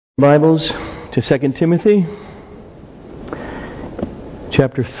Bibles to 2 Timothy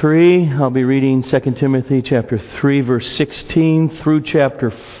chapter 3. I'll be reading 2 Timothy chapter 3 verse 16 through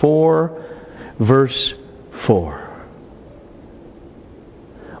chapter 4 verse 4.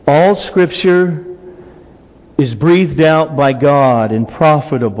 All Scripture is breathed out by God and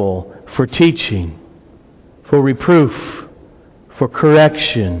profitable for teaching, for reproof, for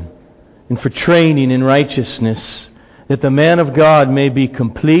correction, and for training in righteousness, that the man of God may be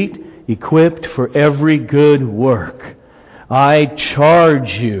complete, equipped for every good work. I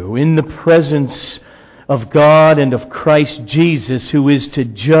charge you in the presence of God and of Christ Jesus, who is to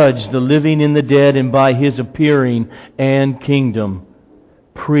judge the living and the dead, and by His appearing and kingdom,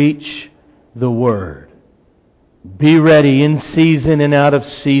 preach the Word. Be ready in season and out of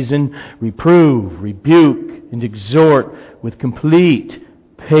season. Reprove, rebuke, and exhort with complete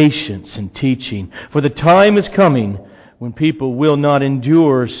patience and teaching. For the time is coming when people will not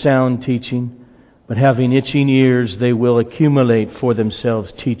endure sound teaching, but having itching ears, they will accumulate for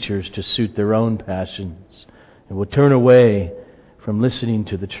themselves teachers to suit their own passions, and will turn away from listening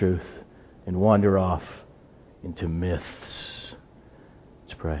to the truth and wander off into myths.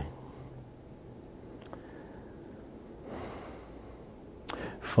 Let's pray.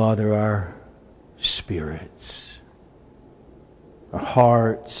 Father, our spirits, our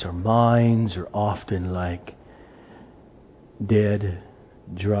hearts, our minds are often like dead,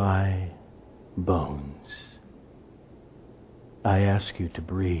 dry bones. I ask you to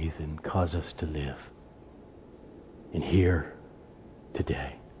breathe and cause us to live and hear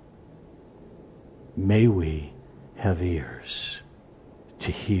today. May we have ears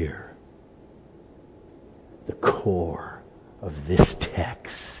to hear the core of this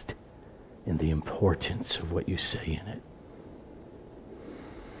text and the importance of what you say in it,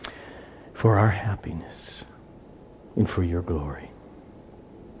 for our happiness and for your glory.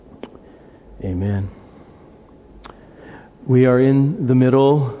 Amen. We are in the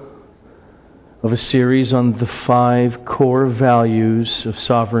middle of a series on the 5 core values of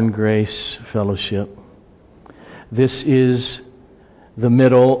Sovereign Grace Fellowship. This is the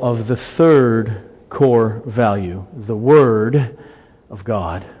middle of the 3rd core value, the Word of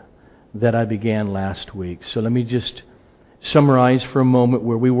God, that I began last week. So let me just summarize for a moment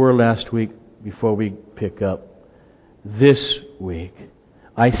where we were last week before we pick up this week.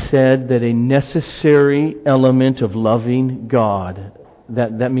 I said that a necessary element of loving God,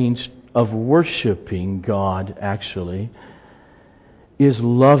 that means of worshiping God actually, is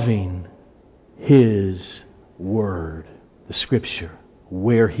loving His Word, the Scripture,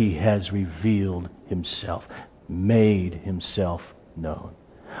 where He has revealed Himself, made Himself known.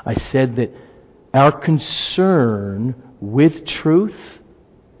 I said that our concern with truth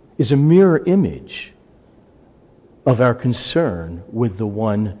is a mirror image of our concern with the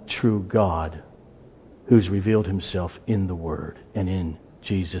one true God who's revealed Himself in the Word and in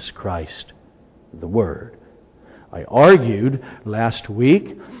Jesus Christ, the Word. I argued last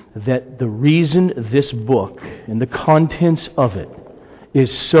week that the reason this book and the contents of it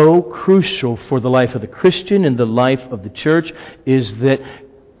is so crucial for the life of the Christian and the life of the church is that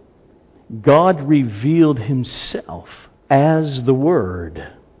God revealed Himself as the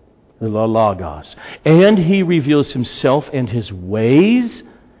Word, the Logos. And He reveals Himself and His ways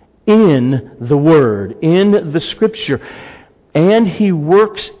in the Word, in the Scripture. And He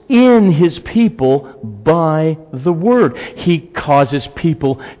works in His people by the Word. He causes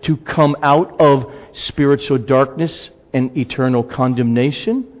people to come out of spiritual darkness and eternal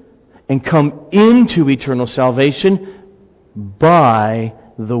condemnation and come into eternal salvation by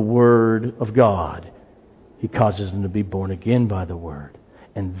the Word of God. He causes them to be born again by the Word.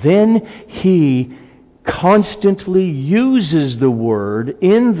 And then He constantly uses the Word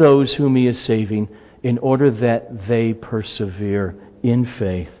in those whom He is saving in order that they persevere in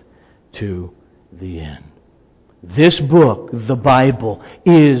faith to the end. This book, the Bible,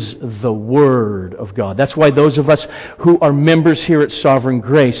 is the Word of God. That's why those of us who are members here at Sovereign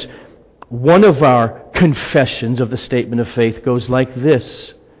Grace, one of our confessions of the statement of faith goes like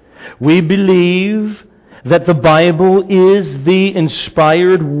this. We believe that the Bible is the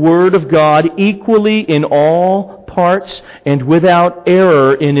inspired Word of God, equally in all parts and without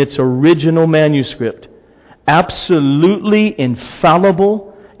error in its original manuscript, absolutely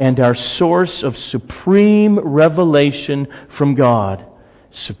infallible and our source of supreme revelation from God,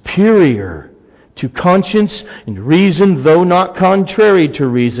 superior to conscience and reason, though not contrary to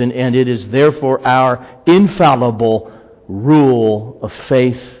reason, and it is therefore our infallible rule of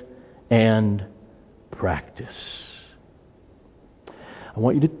faith and practice. I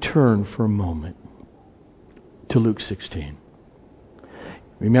want you to turn for a moment to Luke 16.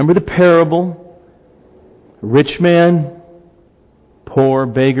 Remember the parable? Rich man, poor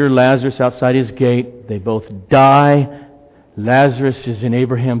beggar, Lazarus outside his gate. They both die. Lazarus is in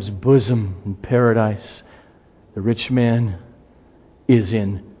Abraham's bosom in paradise. The rich man is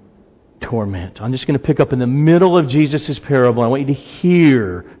in torment. I'm just going to pick up in the middle of Jesus' parable. I want you to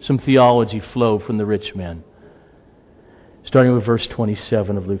hear some theology flow from the rich man. Starting with verse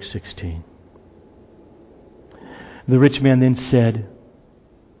 27 of Luke 16. The rich man then said,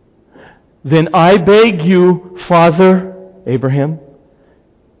 "Then I beg you, Father Abraham,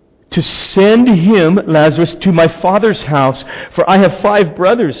 to send him, Lazarus, to my father's house, for I have 5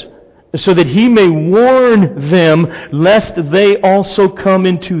 brothers, so that he may warn them, lest they also come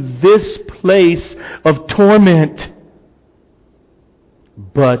into this place of torment."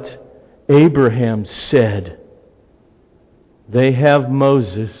 But Abraham said, "They have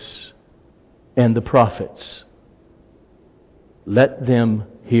Moses and the prophets. Let them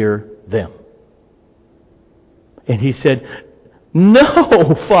hear them." And he said,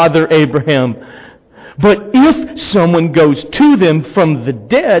 "No, Father Abraham, but if someone goes to them from the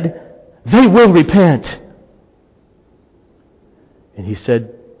dead, they will repent." And he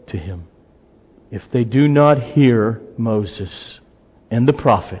said to him, "If they do not hear Moses and the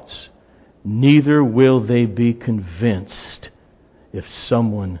prophets, neither will they be convinced if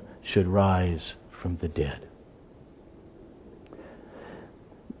someone should rise from the dead."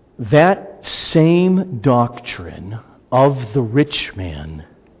 That same doctrine of the rich man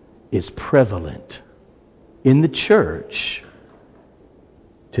is prevalent in the church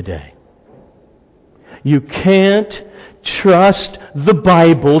today. You can't trust the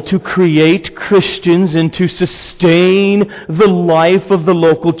Bible to create Christians and to sustain the life of the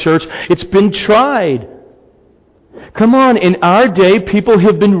local church. It's been tried. Come on, in our day, people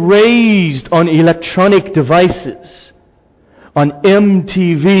have been raised on electronic devices, on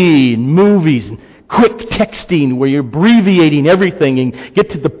MTV and movies and quick texting where you're abbreviating everything and get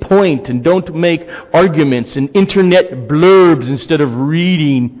to the point and don't make arguments, and internet blurbs instead of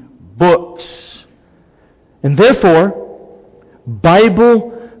reading books. And therefore,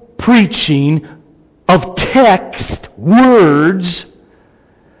 Bible preaching of text, words,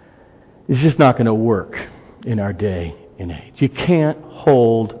 is just not going to work in our day and age. You can't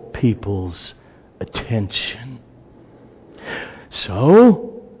hold people's attention.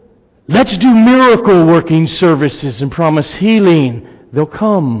 So, let's do miracle working services and promise healing. They'll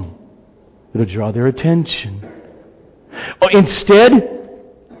come. It'll draw their attention. Instead,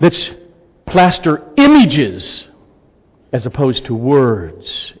 let's plaster images as opposed to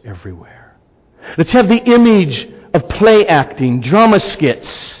words everywhere. Let's have the image of play acting, drama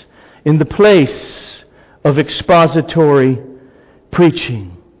skits in the place of expository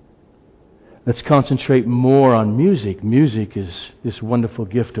preaching. Let's concentrate more on music. Music is this wonderful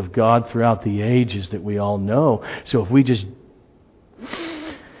gift of God throughout the ages that we all know. So if we just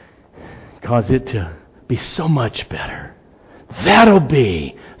cause it to be so much better, that'll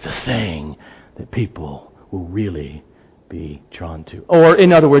be the thing that people will really be drawn to. Or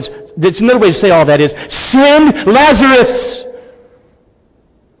in other words, there's another way to say all that is, send Lazarus!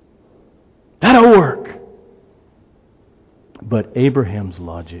 That'll work. But Abraham's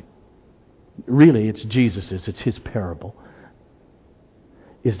logic, really it's Jesus's, it's his parable,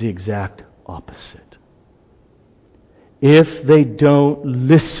 is the exact opposite. If they don't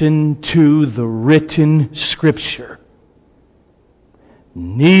listen to the written Scripture,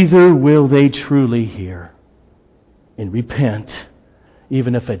 neither will they truly hear and repent,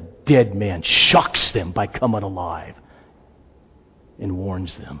 even if a dead man shocks them by coming alive and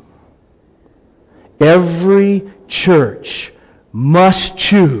warns them. Every church must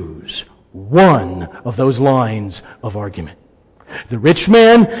choose one of those lines of argument. The rich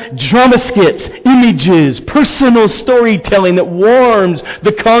man, drama skits, images, personal storytelling that warms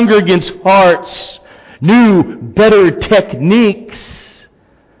the congregants' hearts. New, better techniques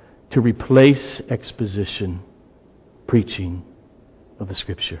to replace exposition, preaching of the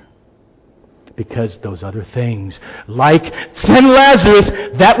Scripture. Because those other things, like send Lazarus,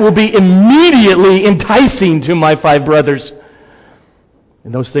 that will be immediately enticing to my 5 brothers.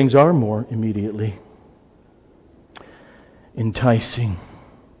 And those things are more immediately enticing.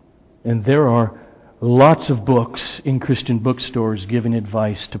 And there are lots of books in Christian bookstores giving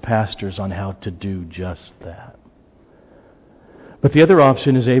advice to pastors on how to do just that. But the other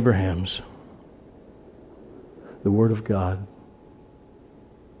option is Abraham's. The Word of God,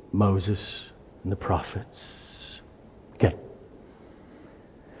 Moses, and the prophets. Okay.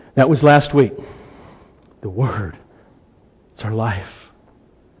 That was last week. The Word. It's our life.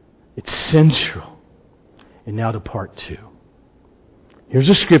 It's central. And now to part 2. Here's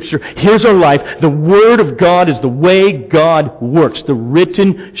a Scripture. Here's our life. The Word of God is the way God works. The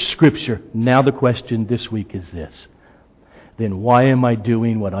written Scripture. Now the question this week is this. Then why am I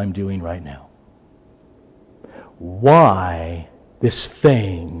doing what I'm doing right now? Why this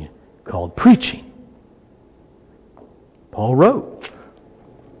thing called preaching? Paul wrote.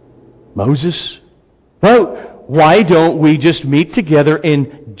 Moses wrote. Why don't we just meet together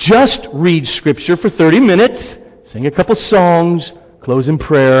and just read Scripture for 30 minutes, sing a couple songs, close in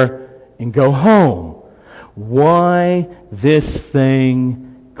prayer, and go home? Why this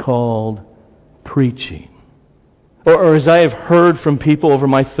thing called preaching? Or as I have heard from people over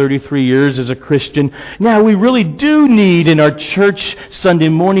my 33 years as a Christian, now we really do need in our church Sunday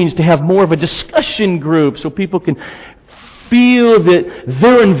mornings to have more of a discussion group so people can feel that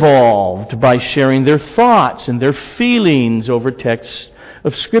they're involved by sharing their thoughts and their feelings over texts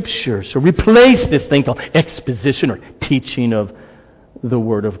of Scripture. So replace this thing called exposition or teaching of the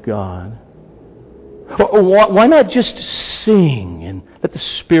Word of God. Or why not just sing and let the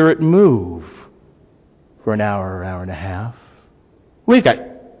Spirit move for an hour or hour and a half? We've got,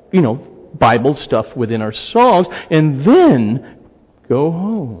 Bible stuff within our songs, and then go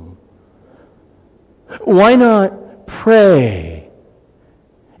home. Why not pray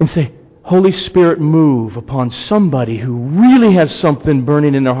and say, Holy Spirit, move upon somebody who really has something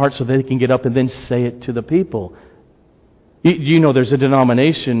burning in their heart so they can get up and then say it to the people? You know there's a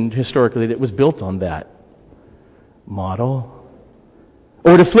denomination historically that was built on that model.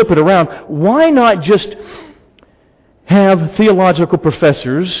 Or to flip it around, why not just have theological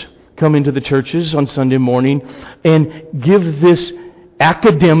professors come into the churches on Sunday morning and give this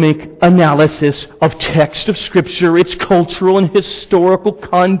academic analysis of text of Scripture, its cultural and historical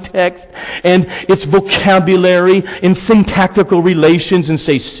context, and its vocabulary and syntactical relations, and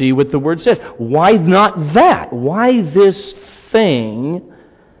say, see what the Word says. Why not that? Why this thing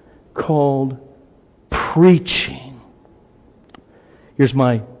called preaching? Here's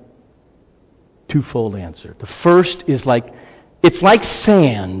my twofold answer. The first is it's like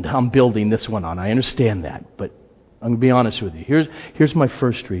sand I'm building this one on. I understand that, but I'm going to be honest with you. Here's my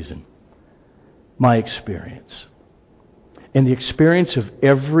first reason. My experience. And the experience of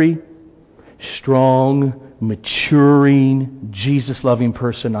every strong, maturing, Jesus-loving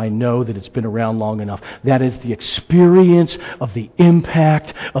person I know that it's been around long enough. That is the experience of the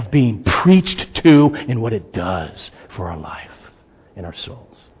impact of being preached to and what it does for our life and our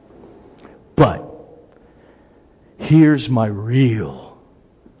souls. But here's my real,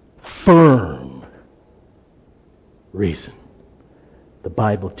 firm reason. The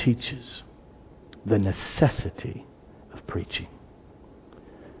Bible teaches the necessity of preaching.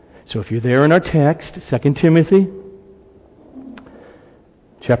 So if you're there in our text, 2 Timothy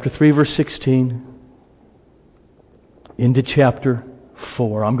chapter 3, verse 16, into chapter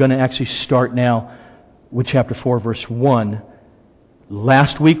 4. I'm going to actually start now with chapter 4, verse 1.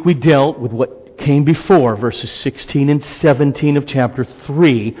 Last week we dealt with what came before, verses 16 and 17 of chapter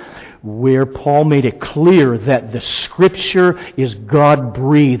 3, where Paul made it clear that the Scripture is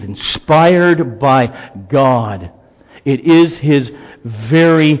God-breathed, inspired by God. It is His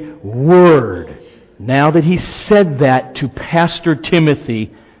very Word. Now that he said that to Pastor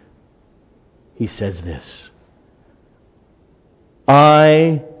Timothy, he says this: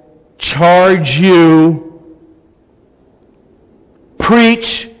 I charge you,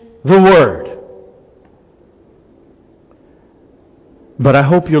 preach the Word. But I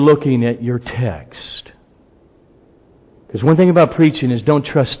hope you're looking at your text. Because one thing about preaching is don't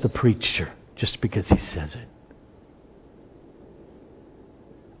trust the preacher just because he says it.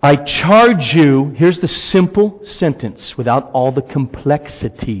 I charge you, here's the simple sentence without all the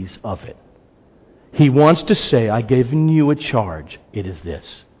complexities of it. He wants to say, I've given you a charge. It is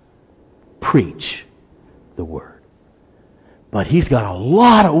this: preach the Word. But he's got a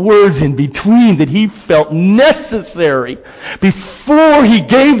lot of words in between that he felt necessary. Before he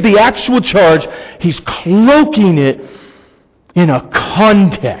gave the actual charge, he's cloaking it in a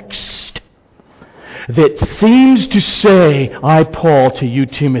context that seems to say, I, Paul, to you,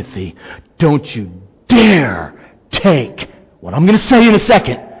 Timothy, don't you dare take what I'm going to say in a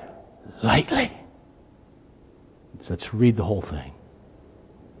second lightly. So let's read the whole thing.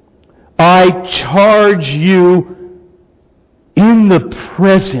 I charge you in the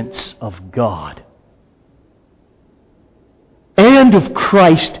presence of God and of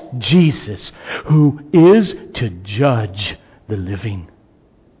Christ Jesus, who is to judge the living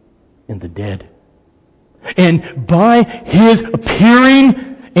and the dead, and by His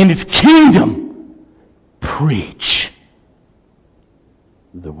appearing and His kingdom, preach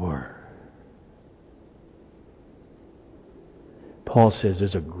the Word. Paul says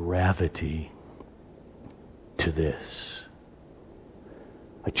there's a gravity to this.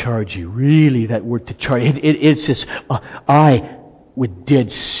 I charge you. Really, that word to charge, it's just, I, with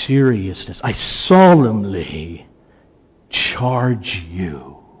dead seriousness, I solemnly charge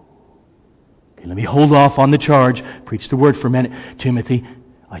you. Okay, let me hold off on the charge. Preach the word for a minute. Timothy,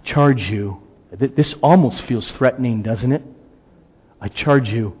 I charge you. This almost feels threatening, doesn't it? I charge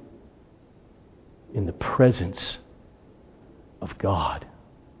you in the presence of God.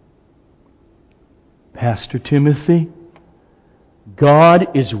 Pastor Timothy,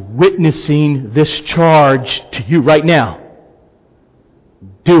 God is witnessing this charge to you right now.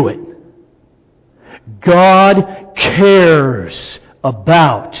 Do it. God cares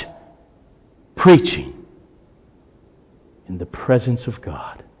about preaching in the presence of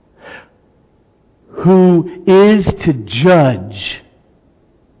God, who is to judge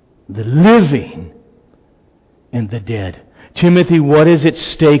the living and the dead. Timothy, what is at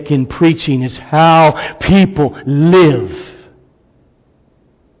stake in preaching is how people live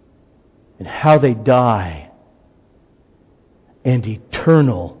and how they die, and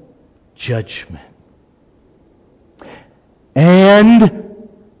eternal judgment. And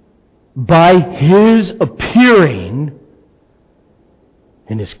by His appearing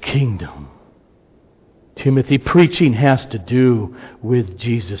in His kingdom. Timothy, preaching has to do with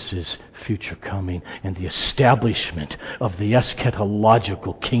Jesus' future coming and the establishment of the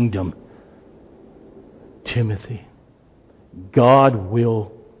eschatological kingdom. Timothy, God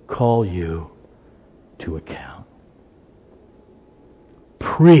will call you to account.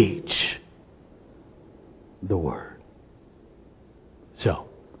 Preach the Word. So,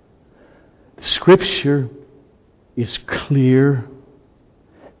 the Scripture is clear.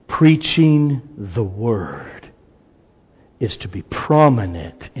 Preaching the Word is to be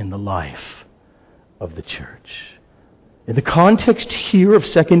prominent in the life of the church. And the context here of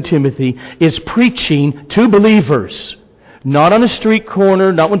 2 Timothy is preaching to believers. Not on a street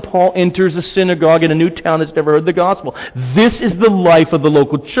corner, not when Paul enters a synagogue in a new town that's never heard the gospel. This is the life of the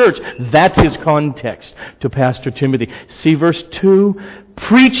local church. That's his context to Pastor Timothy. See verse 2.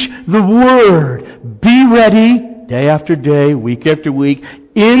 Preach the Word. Be ready day after day, week after week,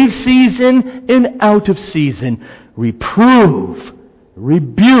 in season and out of season. Reprove,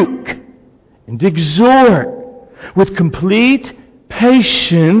 rebuke, and exhort with complete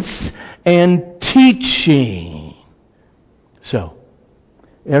patience and teaching. So,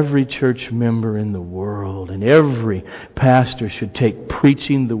 every church member in the world and every pastor should take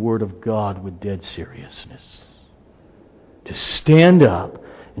preaching the Word of God with dead seriousness. To stand up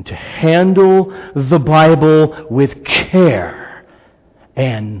and to handle the Bible with care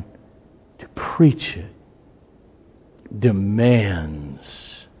and to preach it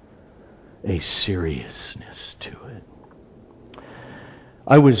demands a seriousness to it.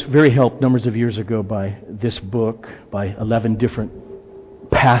 I was very helped numbers of years ago by this book by 11 different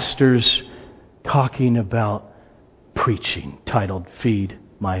pastors talking about preaching, titled Feed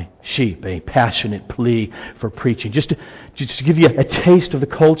My Sheep, a passionate plea for preaching. Just to give you a taste of the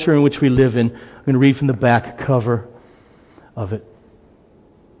culture in which we live in, I'm going to read from the back cover of it.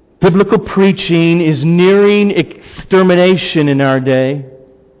 Biblical preaching is nearing extermination in our day.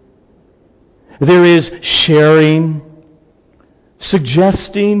 There is sharing,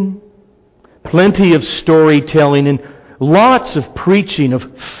 suggesting, plenty of storytelling, and lots of preaching of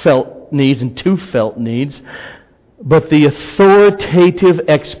felt needs and to felt needs. But the authoritative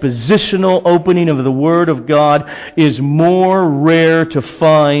expositional opening of the Word of God is more rare to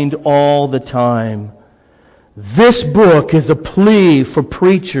find all the time. This book is a plea for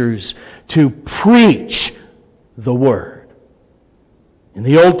preachers to preach the Word. In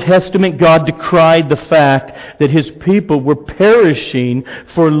the Old Testament, God decried the fact that His people were perishing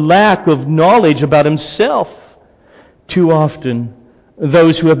for lack of knowledge about Himself. Too often,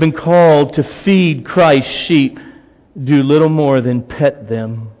 those who have been called to feed Christ's sheep do little more than pet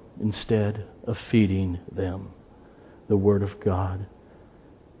them instead of feeding them the Word of God.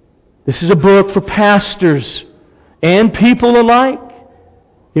 This is a book for pastors and people alike.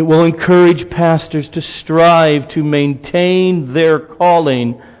 It will encourage pastors to strive to maintain their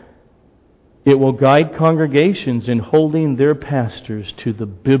calling. It will guide congregations in holding their pastors to the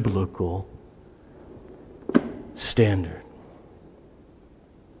biblical standard.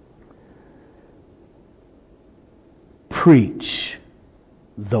 Preach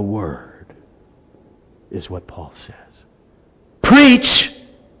the Word, is what Paul says. Preach!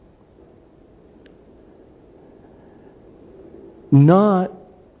 Not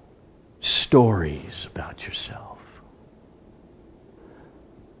stories about yourself.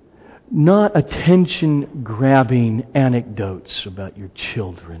 not attention-grabbing anecdotes about your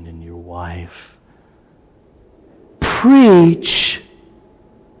children and your wife. Preach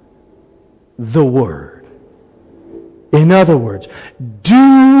the Word. In other words,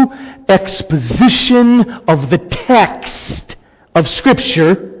 do exposition of the text of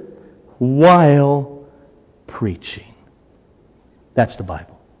Scripture while preaching. That's the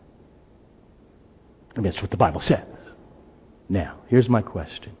Bible. I mean, that's what the Bible says. Now, here's my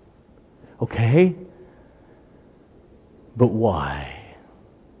question. Okay, but why?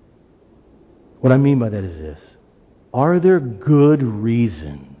 What I mean by that is this. Are there good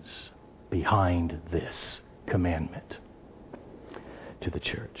reasons behind this commandment to the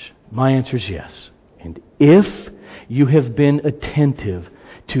church? My answer is yes. And if you have been attentive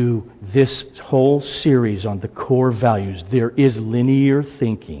to this whole series on the core values, there is linear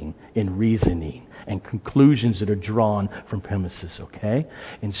thinking and reasoning and conclusions that are drawn from premises, okay?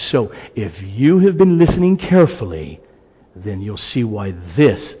 And so, if you have been listening carefully, then you'll see why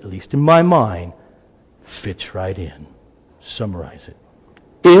this, at least in my mind, fits right in. Summarize it.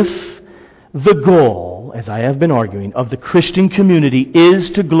 If the goal, as I have been arguing, of the Christian community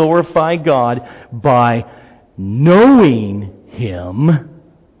is to glorify God by knowing Him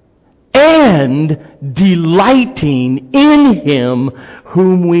and delighting in Him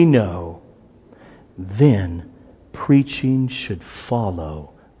whom we know, then preaching should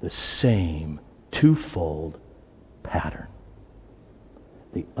follow the same twofold pattern.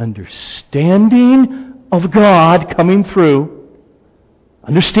 The understanding of God coming through,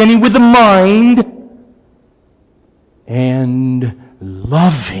 understanding with the mind, and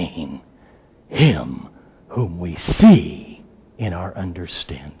loving Him whom we see in our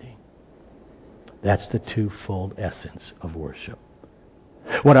understanding. That's the twofold essence of worship.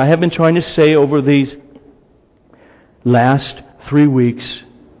 What I have been trying to say over these last 3 weeks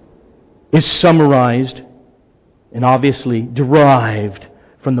is summarized and obviously derived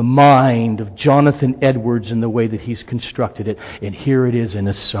from the mind of Jonathan Edwards and the way that he's constructed it. And here it is in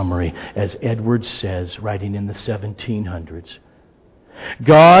a summary, as Edwards says, writing in the 1700s.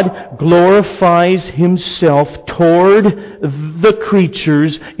 God glorifies Himself toward the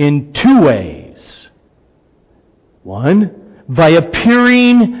creatures in two ways. One, by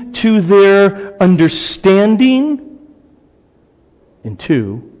appearing to their understanding, and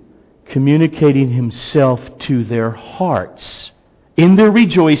two, communicating Himself to their hearts in their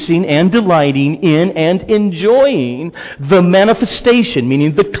rejoicing and delighting in and enjoying the manifestation,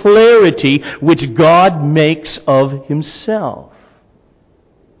 meaning the clarity which God makes of Himself.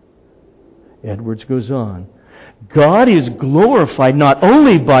 Edwards goes on. God is glorified not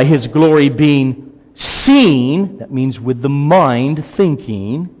only by His glory being seen, that means with the mind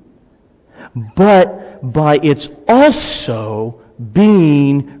thinking, but by its also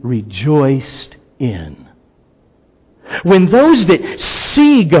being rejoiced in. When those that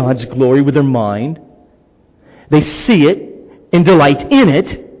see God's glory with their mind, they see it and delight in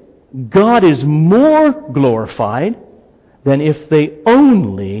it, God is more glorified than if they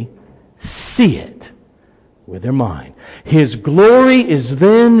only see it with their mind. His glory is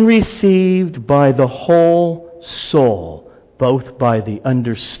then received by the whole soul, both by the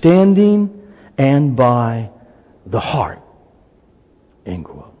understanding and by the heart. End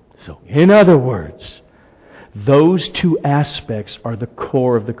quote. So, in other words, those two aspects are the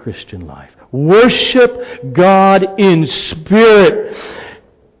core of the Christian life. Worship God in spirit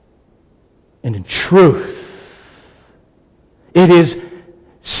and in truth. It is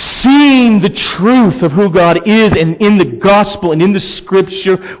seeing the truth of who God is and in the gospel and in the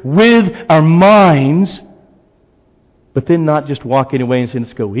Scripture with our minds, but then not just walking away and saying,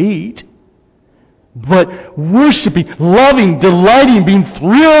 let's go eat, but worshiping, loving, delighting, being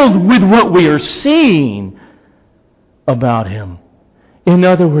thrilled with what we are seeing about Him. In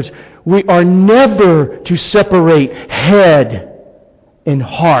other words, we are never to separate head and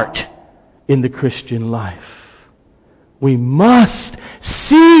heart in the Christian life. We must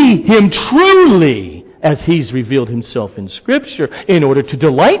see Him truly as He's revealed Himself in Scripture in order to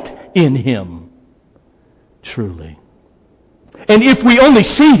delight in Him truly. And if we only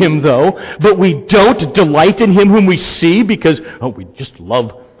see Him, though, but we don't delight in Him whom we see because, we just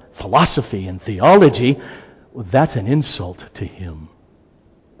love philosophy and theology, well, that's an insult to Him.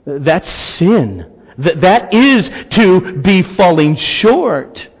 That's sin. That is to be falling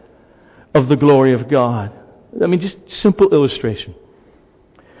short of the glory of God. I mean, just simple illustration.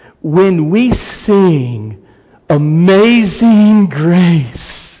 When we sing Amazing Grace,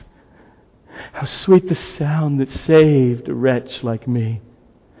 how sweet the sound that saved a wretch like me.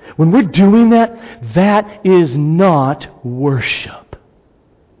 When we're doing that, that is not worship.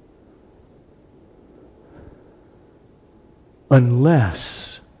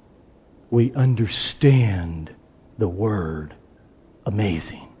 unless we understand the word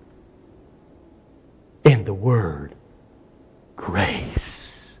amazing and the word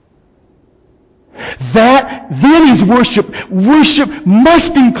grace. That then is worship. Worship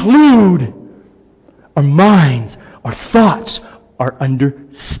must include our minds, our thoughts, our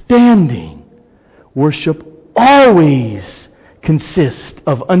understanding. Worship always consists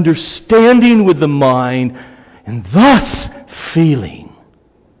of understanding with the mind and thus feeling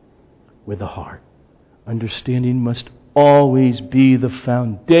with the heart. Understanding must always be the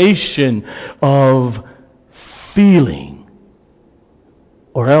foundation of feeling,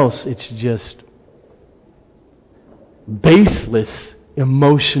 or else it's just baseless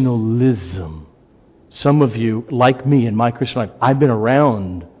emotionalism. Some of you, like me in my Christian life, I've been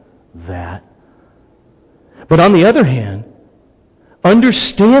around that. But on the other hand,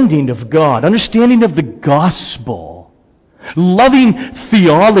 understanding of God, understanding of the gospel, loving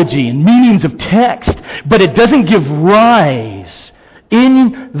theology and meanings of text, but it doesn't give rise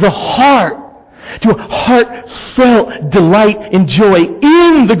in the heart to a heartfelt delight and joy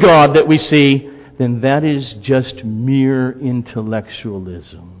in the God that we see, then that is just mere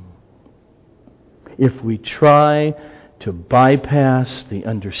intellectualism. If we try to bypass the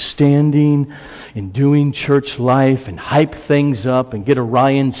understanding in doing church life and hype things up and get a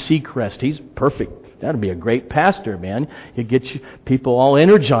Ryan Seacrest, he's perfect. That'd be a great pastor, man. He'd get you people all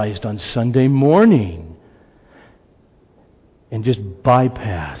energized on Sunday morning. And just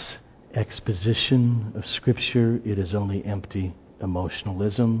bypass exposition of Scripture. It is only empty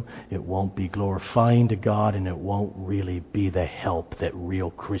emotionalism. It won't be glorifying to God, and it won't really be the help that real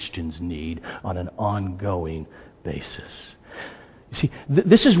Christians need on an ongoing basis. You see,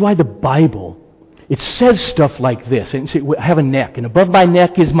 this is why the Bible, it says stuff like this. And see, I have a neck, and above my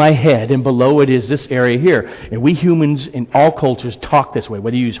neck is my head, and below it is this area here. And we humans in all cultures talk this way.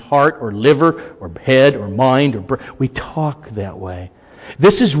 Whether you use heart or liver or head or mind or brain, we talk that way.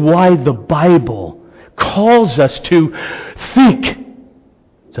 This is why the Bible calls us to think.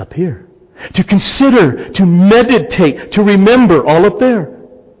 It's up here. To consider, to meditate, to remember, all up there.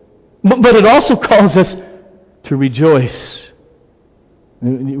 But it also calls us to rejoice.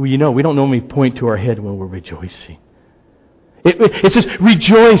 You know, we don't normally point to our head when we're rejoicing. It says,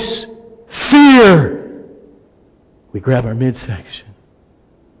 rejoice, fear. We grab our midsection.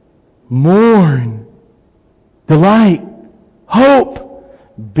 Mourn, delight, hope,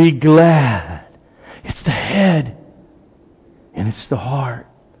 be glad. It's the head and it's the heart.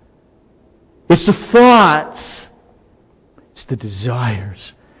 It's the thoughts. It's the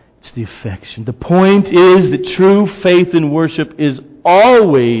desires. It's the affection. The point is that true faith and worship is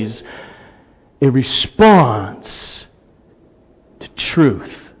always a response to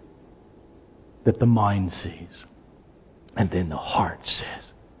truth that the mind sees. And then the heart says,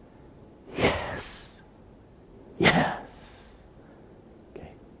 yes, yes.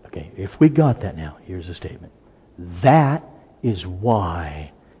 Okay, if we got that now, here's a statement. That is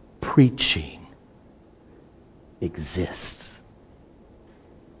why preaching exists.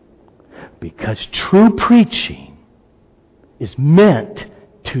 Because true preaching is meant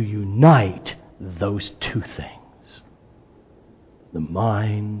to unite those two things. The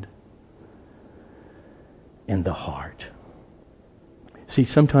mind and the heart. See,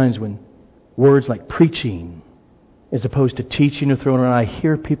 sometimes when words like preaching as opposed to teaching or throwing around, I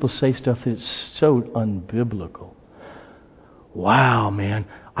hear people say stuff that's so unbiblical. Wow, man,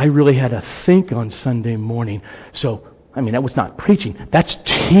 I really had to think on Sunday morning. So, that was not preaching. That's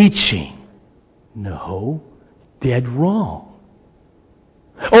teaching. No, dead wrong.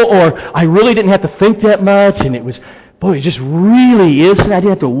 Or I really didn't have to think that much, and it just really is. And I didn't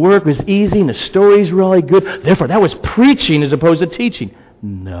have to work. It was easy, and the story's really good. Therefore, that was preaching as opposed to teaching.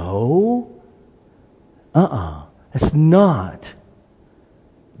 No. That's not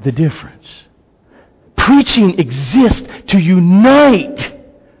the difference. Preaching exists to unite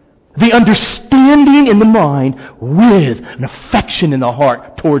the understanding in the mind with an affection in the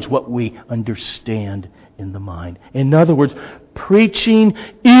heart towards what we understand in the mind. In other words, preaching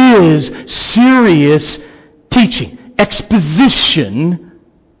is serious teaching, exposition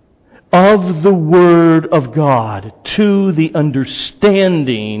of the Word of God to the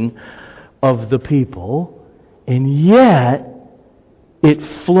understanding of the people. And yet, it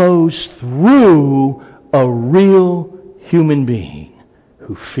flows through a real human being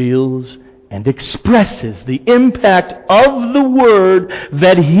who feels and expresses the impact of the Word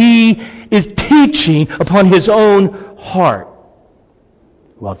that he is teaching upon his own heart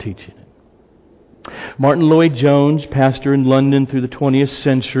while teaching it. Martin Lloyd-Jones, pastor in London through the 20th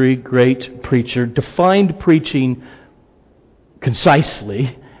century, great preacher, defined preaching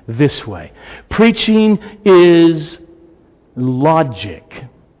concisely this way. Preaching is logic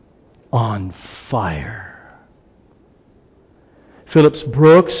on fire. Phillips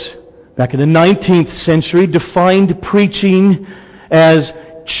Brooks, back in the 19th century, defined preaching as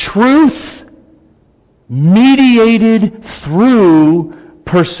truth mediated through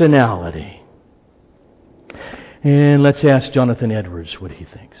personality. And let's ask Jonathan Edwards what he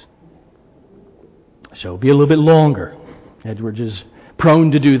thinks. So it'll be a little bit longer. Edwards is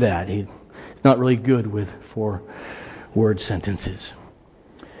prone to do that. He's not really good with 4-word sentences.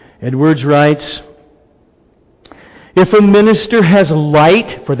 Edwards writes, if a minister has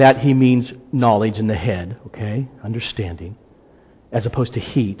light, for that he means knowledge in the head, okay, understanding, as opposed to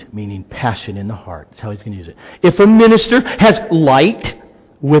heat, meaning passion in the heart. That's how he's going to use it. If a minister has light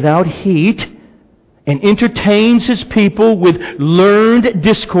without heat and entertains his people with learned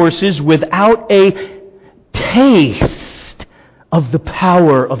discourses without a taste of the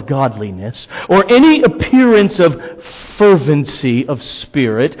power of godliness, or any appearance of fervency of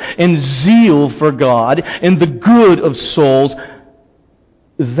spirit and zeal for God and the good of souls,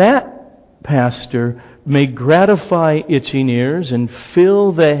 that pastor may gratify itching ears and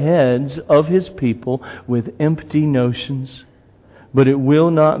fill the heads of his people with empty notions, but it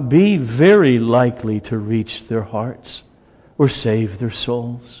will not be very likely to reach their hearts or save their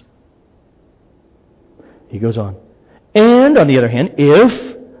souls. He goes on. And, on the other hand,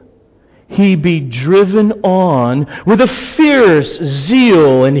 if he be driven on with a fierce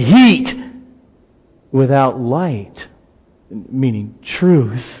zeal and heat without light, meaning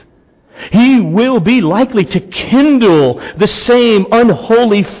truth, he will be likely to kindle the same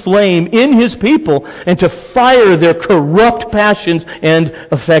unholy flame in his people and to fire their corrupt passions and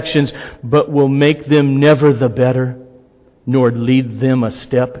affections, but will make them never the better, nor lead them a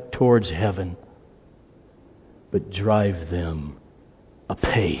step towards heaven, but drive them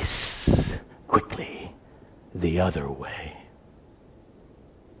apace, quickly, the other way.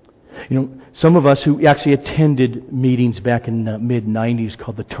 You know, some of us who actually attended meetings back in the mid-90s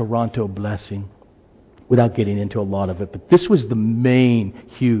called the Toronto Blessing, without getting into a lot of it, but this was the main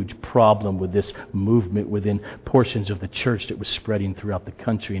huge problem with this movement within portions of the church that was spreading throughout the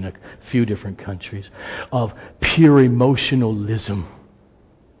country in a few different countries, of pure emotionalism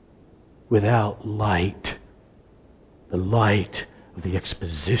without light, the light of the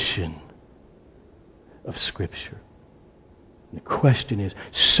exposition of Scripture. The question is,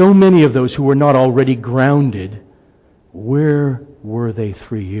 so many of those who were not already grounded, where were they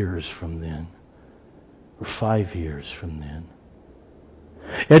 3 years from then? Or 5 years from then?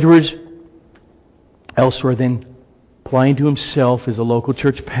 Edwards, elsewhere then, applying to himself as a local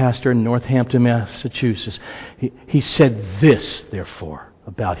church pastor in Northampton, Massachusetts, he said this, therefore,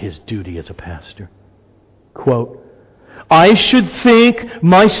 about his duty as a pastor. Quote, I should think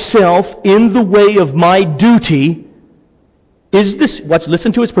myself in the way of my duty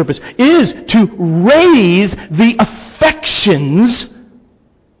listen to its purpose, is to raise the affections,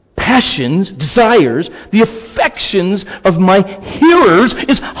 passions, desires, the affections of my hearers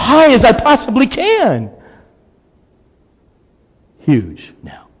as high as I possibly can. Huge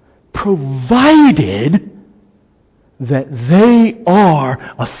now. Provided that they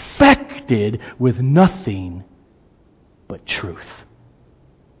are affected with nothing but truth.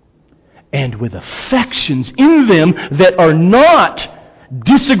 And with affections in them that are not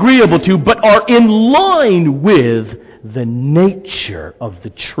disagreeable to, but are in line with the nature of the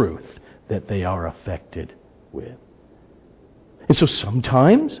truth that they are affected with. And so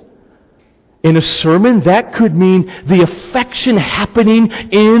sometimes, in a sermon, that could mean the affection happening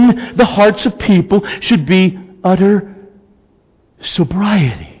in the hearts of people should be utter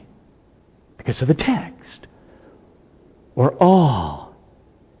sobriety because of the text, or awe,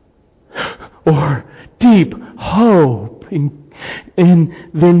 or deep hope in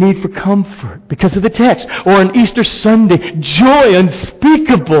their need for comfort because of the text, or on Easter Sunday, joy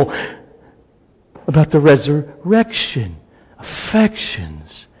unspeakable about the resurrection,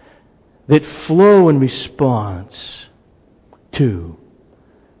 affections that flow in response to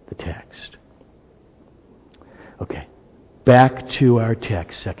the text. Okay, back to our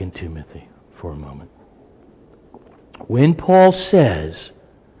text, 2 Timothy, for a moment. When Paul says,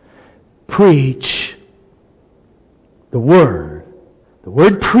 preach the word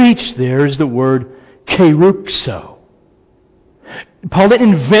preach there is the word keruxo. Paul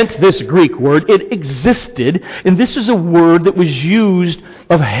didn't invent this Greek word. It existed, and this is a word that was used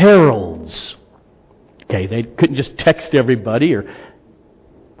of heralds. Okay, they couldn't just text everybody or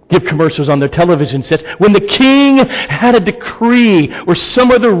give commercials on their television sets. When the king had a decree or some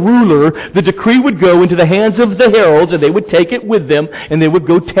other ruler, the decree would go into the hands of the heralds, and they would take it with them, and they would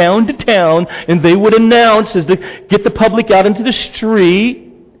go town to town, and they would announce as they get the public out into the street,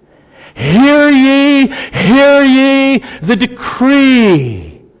 hear ye, the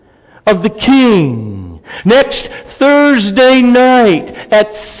decree of the king. Next Thursday night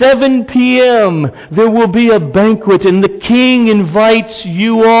at 7 p.m. there will be a banquet and the king invites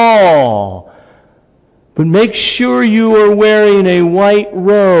you all. But make sure you are wearing a white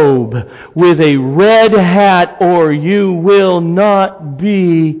robe with a red hat or you will not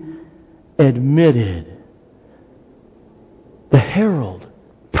be admitted. The herald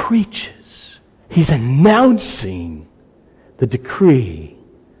preaches. He's announcing the decree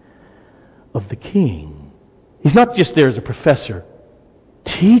of the king. He's not just there as a professor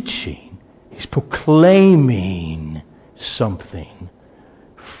teaching. He's proclaiming something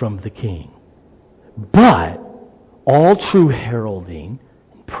from the king. But all true heralding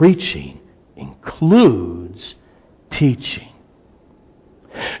and preaching includes teaching.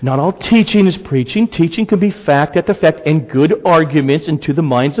 Not all teaching is preaching. Teaching can be fact after fact and good arguments into the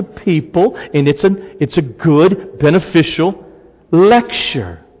minds of people, and it's a good, beneficial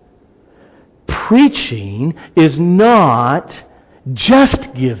lecture. Preaching is not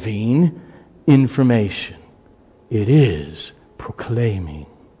just giving information. It is proclaiming,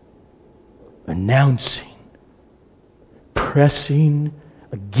 announcing, pressing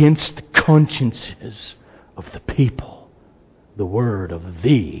against the consciences of the people the word of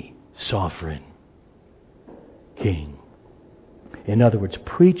the sovereign King. In other words,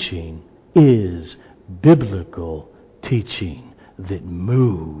 preaching is biblical teaching that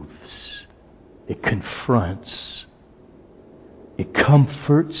moves. It confronts. It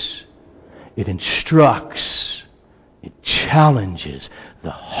comforts. It instructs. It challenges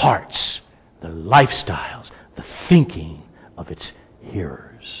the hearts, the lifestyles, the thinking of its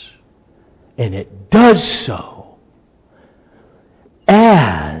hearers. And it does so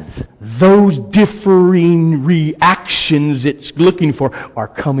as those differing reactions it's looking for are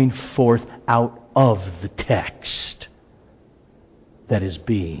coming forth out of the text that is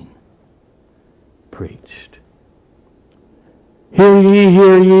being preached. Hear ye,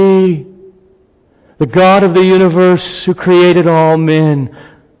 hear ye. The God of the universe who created all men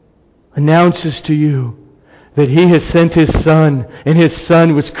announces to you that He has sent His Son, and His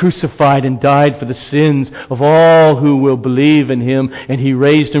Son was crucified and died for the sins of all who will believe in Him, and He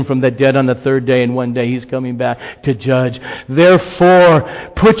raised Him from the dead on the third day, and one day He's coming back to judge.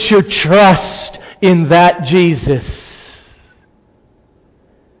 Therefore, put your trust in that Jesus.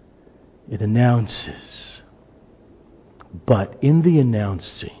 It announces. But in the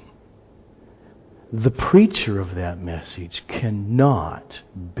announcing, the preacher of that message cannot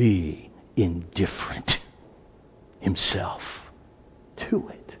be indifferent himself to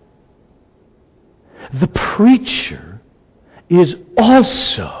it. The preacher is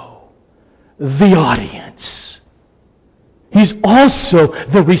also the audience. He's also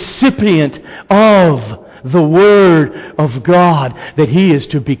the recipient of the Word of God that he is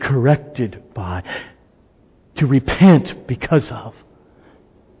to be corrected by, to repent because of,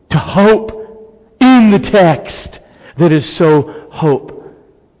 to hope in the text that is so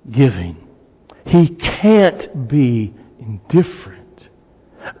hope-giving. He can't be indifferent.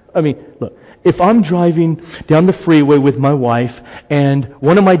 I mean, look, if I'm driving down the freeway with my wife and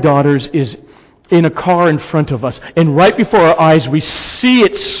one of my daughters is in a car in front of us, and right before our eyes we see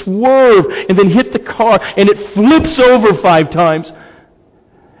it swerve and then hit the car and it flips over 5 times,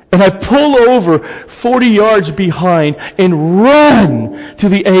 and I pull over 40 yards behind and run to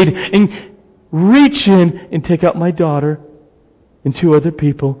the aid and reach in and take out my daughter and 2 other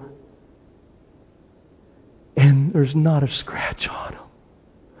people, and there's not a scratch on them.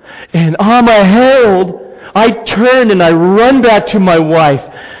 And I'm a herald. I turn and I run back to my wife.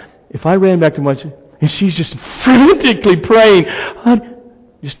 If I ran back to my wife and she's just frantically praying,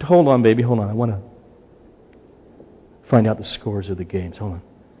 just hold on, baby, hold on. I want to find out the scores of the games. Hold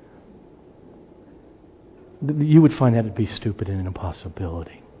on. You would find that to be stupid and an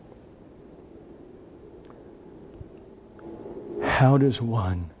impossibility. How does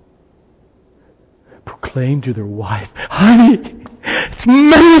one proclaim to their wife, honey, it's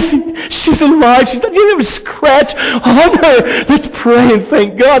amazing, she's alive, she's not even a scratch on her, let's pray and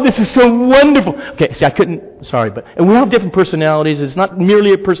thank God, this is so wonderful. Okay, see, and we have different personalities, it's not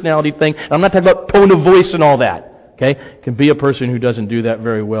merely a personality thing, I'm not talking about tone of voice and all that, okay? It can be a person who doesn't do that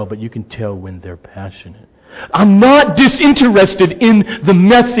very well, but you can tell when they're passionate. I'm not disinterested in the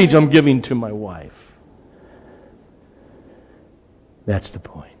message I'm giving to my wife. That's the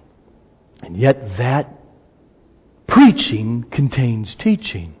point. And yet that preaching contains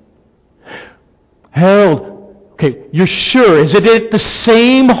teaching. Harold, okay, you're sure? Is it at the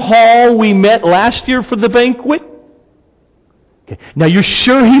same hall we met last year for the banquet? Okay, now you're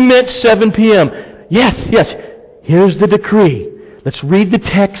sure he meant 7 p.m.? Yes. Here's the decree. Let's read the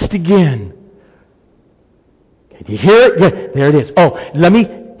text again. Okay, do you hear it? Yeah, there it is.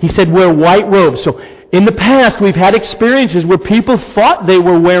 He said wear white robes. So in the past, we've had experiences where people thought they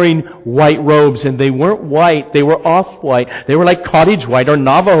were wearing white robes, and they weren't white. They were off-white. They were like cottage white or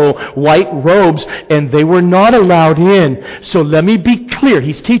Navajo white robes, and they were not allowed in. So let me be clear.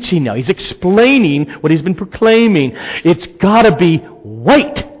 He's teaching now. He's explaining what he's been proclaiming. It's got to be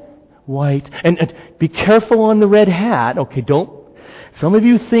white. White. And be careful on the red hat. Okay, some of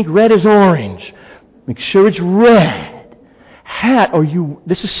you think red is orange. Make sure it's red. Hat,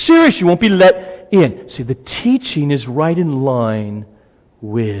 this is serious. You won't be let in. See, the teaching is right in line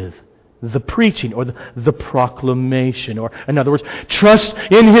with the preaching or the proclamation. Or, in other words, trust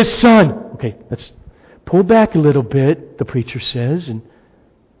in His Son. Okay, let's pull back a little bit, the preacher says. And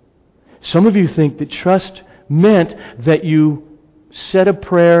some of you think that trust meant that you said a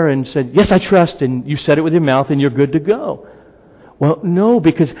prayer and said, yes, I trust, and you said it with your mouth and you're good to go. Well, no,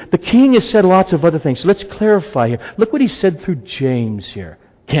 because the King has said lots of other things. So let's clarify here. Look what he said through James here.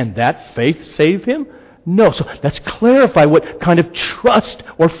 Can that faith save him? No. So let's clarify what kind of trust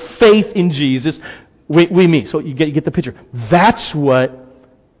or faith in Jesus we mean. So you get the picture. That's what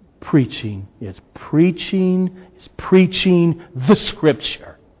preaching is. Preaching is preaching the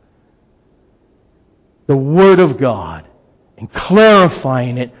Scripture, the Word of God, and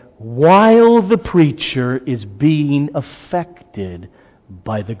clarifying it while the preacher is being affected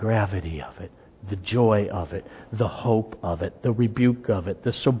by the gravity of it, the joy of it, the hope of it, the rebuke of it,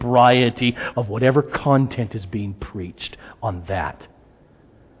 the sobriety of whatever content is being preached on that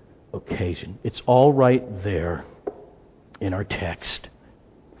occasion. It's all right there in our text.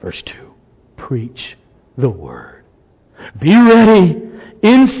 Verse 2. Preach the Word. Be ready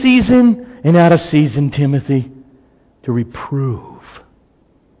in season and out of season, Timothy, to reprove,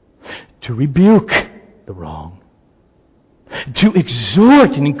 to rebuke the wrong, to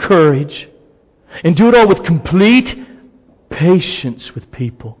exhort and encourage, and do it all with complete patience with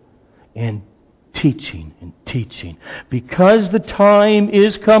people and teaching and teaching. Because the time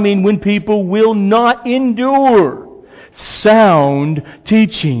is coming when people will not endure sound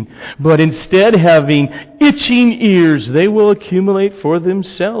teaching, but instead, having itching ears, they will accumulate for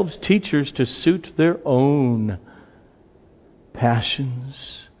themselves teachers to suit their own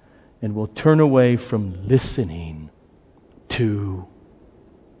passions, and will turn away from listening to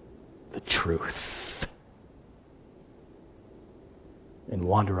the truth and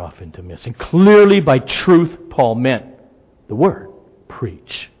wander off into myths. And clearly by truth, Paul meant the Word.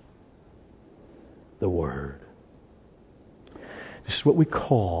 Preach the Word. This is what we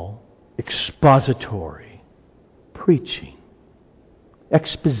call expository preaching.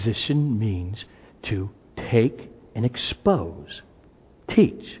 Exposition means to take and expose,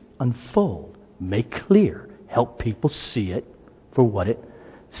 teach, unfold, make clear, help people see it for what it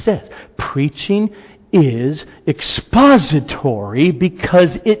says. Preaching is expository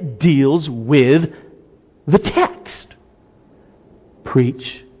because it deals with the text.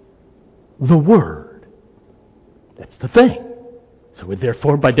 Preach the Word. That's the thing. So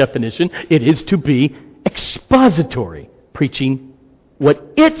therefore, by definition, it is to be expository, preaching what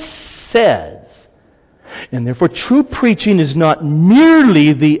it says. And therefore, true preaching is not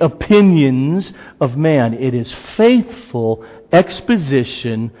merely the opinions of man. It is faithful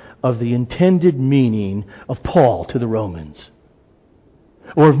exposition of the intended meaning of Paul to the Romans,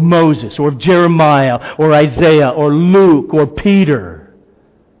 or of Moses, or of Jeremiah, or Isaiah, or Luke, or Peter.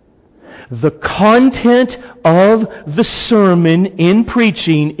 The content of the sermon in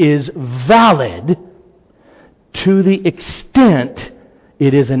preaching is valid to the extent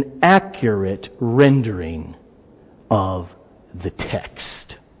it is an accurate rendering of the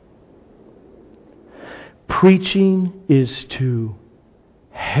text. Preaching is to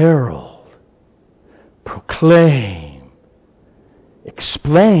herald, proclaim,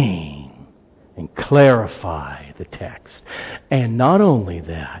 explain, and clarify the text. And not only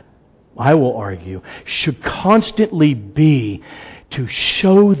that, I will argue, should constantly be to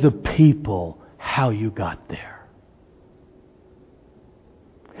show the people how you got there.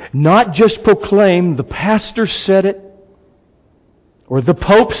 Not just proclaim, the pastor said it, or the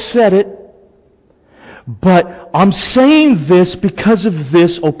Pope said it, but I'm saying this because of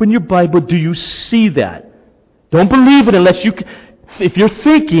this. Open your Bible. Do you see that? Don't believe it unless you... If you're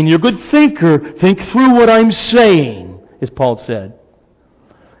thinking, you're a good thinker, think through what I'm saying, as Paul said.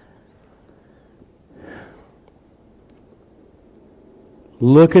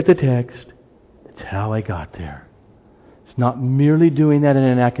 Look at the text. That's how I got there. It's not merely doing that in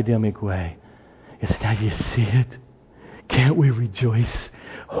an academic way. It's now you see it. Can't we rejoice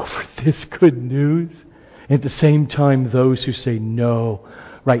over this good news? At the same time, those who say, no,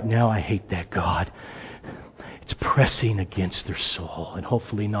 right now I hate that God. It's pressing against their soul and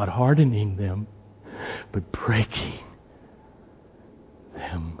hopefully not hardening them, but breaking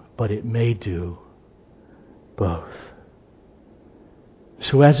them. But it may do both.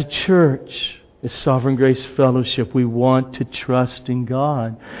 So as a church, as Sovereign Grace Fellowship, we want to trust in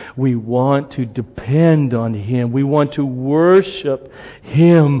God. We want to depend on Him. We want to worship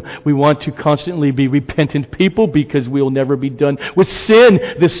Him. We want to constantly be repentant people because we'll never be done with sin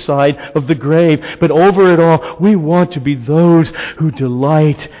this side of the grave. But over it all, we want to be those who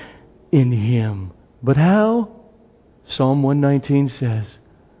delight in Him. But how? Psalm 119 says,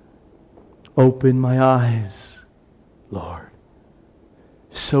 open my eyes, Lord,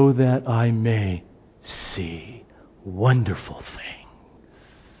 so that I may see wonderful things.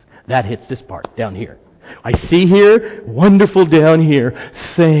 That hits this part down here. I see here, wonderful down here,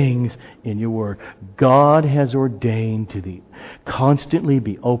 things in your Word. God has ordained to constantly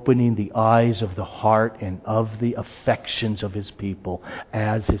be opening the eyes of the heart and of the affections of His people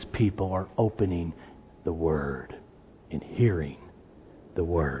as His people are opening the Word and hearing the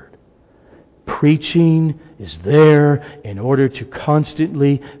Word. Preaching is there in order to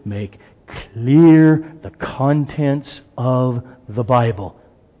constantly make clear the contents of the Bible,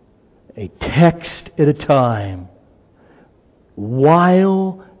 a text at a time,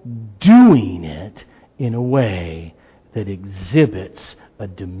 while doing it in a way that exhibits a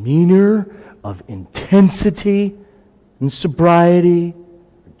demeanor of intensity and sobriety,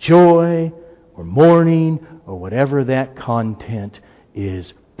 joy, or mourning, or whatever that content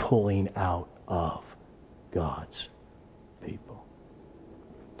is pulling out of God's people.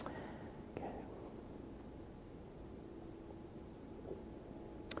 Okay.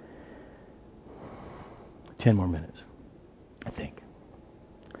 10 more minutes, I think.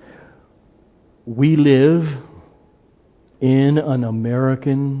 We live in an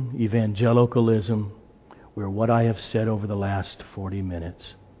American evangelicalism where what I have said over the last 40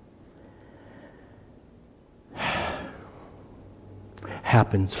 minutes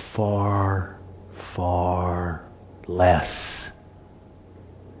happens far, far less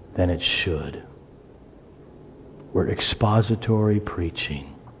than it should. Where expository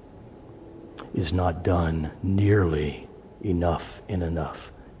preaching is not done nearly enough in enough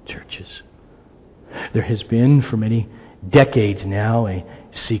churches. There has been for many decades now a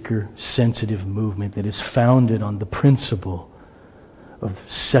seeker-sensitive movement that is founded on the principle of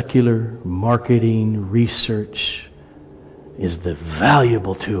secular marketing research is the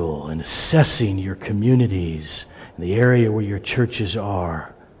valuable tool in assessing your communities and the area where your churches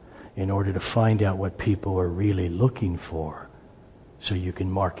are in order to find out what people are really looking for so you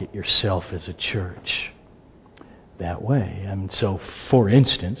can market yourself as a church that way. And so, for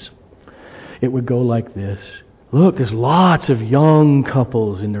instance, it would go like this. Look, there's lots of young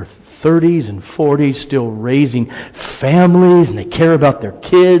couples in their 30s and 40s still raising families, and they care about their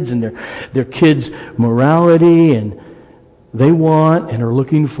kids and their kids' morality, and they want and are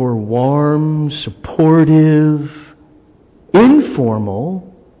looking for warm, supportive,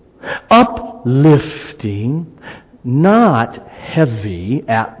 informal, uplifting, not heavy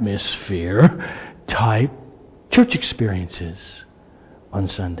atmosphere type church experiences on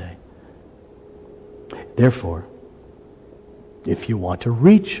Sunday. Therefore, if you want to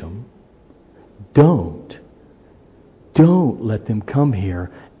reach them, don't let them come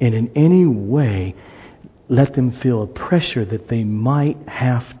here and in any way let them feel a pressure that they might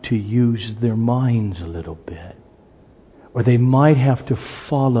have to use their minds a little bit. Or they might have to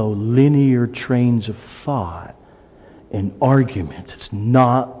follow linear trains of thought and arguments. It's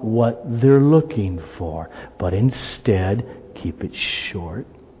not what they're looking for. But instead, keep it short.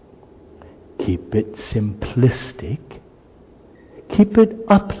 Keep it simplistic. Keep it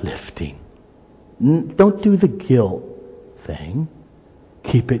uplifting. Don't do the guilt thing.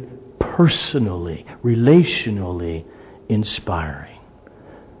 Keep it personally, relationally inspiring.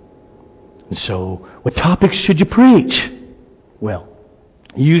 And so, what topics should you preach? Well,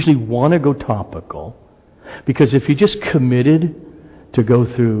 you usually want to go topical, because if you just committed to go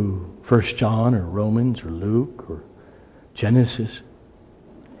through 1 John or Romans or Luke or Genesis,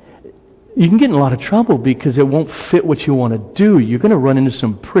 you can get in a lot of trouble because it won't fit what you want to do. You're going to run into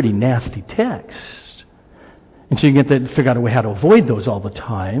some pretty nasty texts. And so you get to figure out a way how to avoid those all the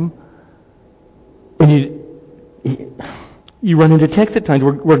time. And you run into texts at times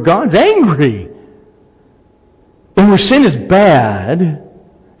where God's angry. And where sin is bad,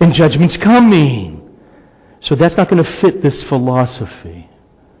 And judgment's coming. So that's not going to fit this philosophy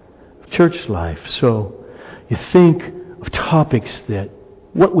of church life. So you think of topics that,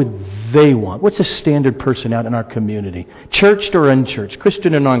 what would they want? What's a standard person out in our community? Churched or unchurched?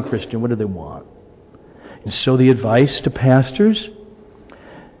 Christian or non-Christian? What do they want? And so the advice to pastors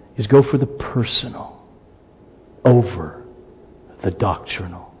is go for the personal over the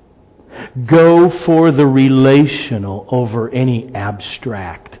doctrinal. Go for the relational over any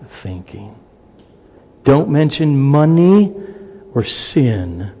abstract thinking. Don't mention money or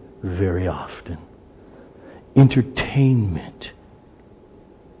sin very often. Entertainment.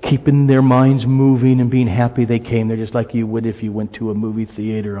 Keeping their minds moving and being happy they came there, just like you would if you went to a movie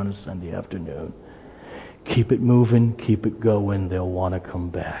theater on a Sunday afternoon. Keep it moving, keep it going. They'll want to come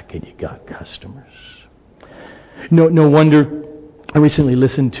back, and you got customers. No wonder I recently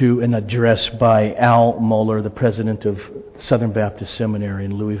listened to an address by Al Mohler, the president of Southern Baptist Seminary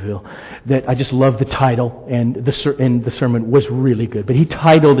in Louisville, that I just love the title, and the sermon was really good. But he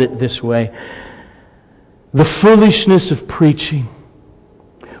titled it this way: The Foolishness of Preaching.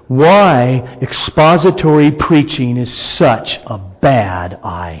 Why expository preaching is such a bad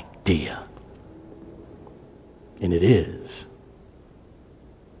idea. And it is,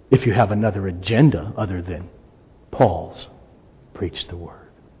 if you have another agenda other than Paul's. Preach the Word.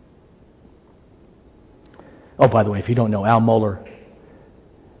 Oh, by the way, if you don't know, Al Mohler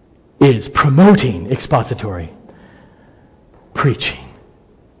is promoting expository preaching.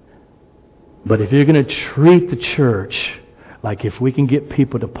 But if you're going to treat the church like, if we can get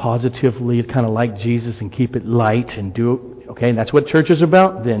people to positively kind of like Jesus and keep it light and do it, okay, and that's what church is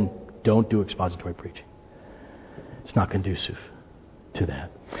about, then don't do expository preaching. It's not conducive to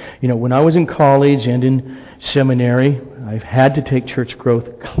that. You know, when I was in college and in seminary, I've had to take church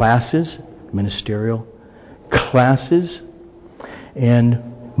growth classes, ministerial classes,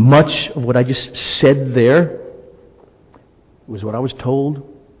 and much of what I just said there was what I was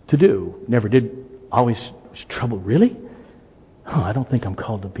told to do. Never did, always was trouble. Really? Oh, I don't think I'm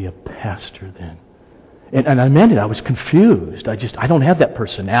called to be a pastor then. And I meant it. I was confused. I don't have that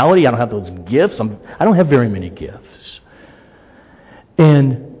personality. I don't have those gifts. I don't have very many gifts.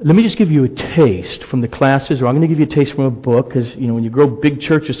 And let me just give you a taste from the classes, or I'm going to give you a taste from a book, because, you know, when you grow big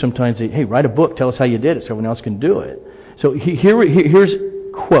churches, sometimes they, hey, write a book, tell us how you did it, so everyone else can do it. So here's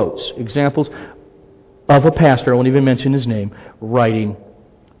quotes, examples of a pastor, I won't even mention his name, writing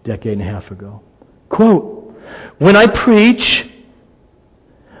a decade and a half ago. Quote, "When I preach,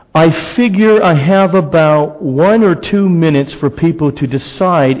 I figure I have about 1 or 2 minutes for people to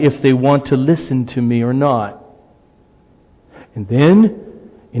decide if they want to listen to me or not." And then,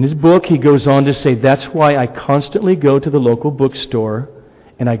 in his book, he goes on to say, that's why I constantly go to the local bookstore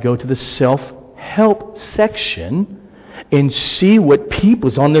and I go to the self-help section and see what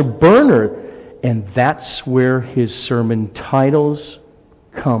people's on their burner. And that's where his sermon titles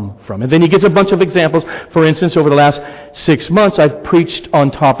come from. And then he gives a bunch of examples. For instance, over the last 6 months, I've preached on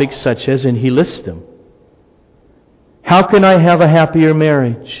topics such as, and he lists them. How can I have a happier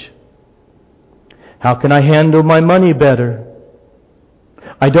marriage? How can I handle my money better?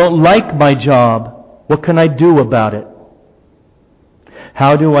 I don't like my job. What can I do about it?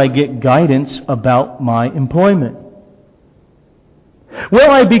 How do I get guidance about my employment?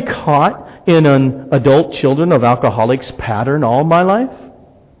 Will I be caught in an adult children of alcoholics pattern all my life?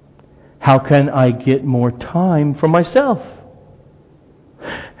 How can I get more time for myself?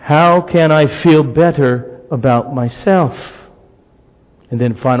 How can I feel better about myself? And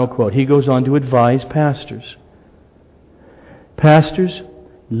then final quote. He goes on to advise pastors. Pastors,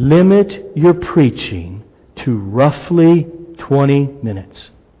 limit your preaching to roughly 20 minutes.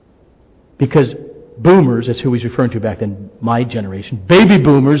 Because boomers, that's who he's referring to back then, my generation, baby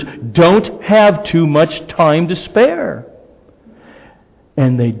boomers don't have too much time to spare.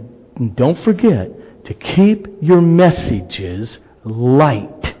 And they don't forget to keep your messages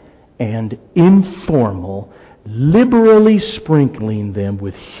light and informal, liberally sprinkling them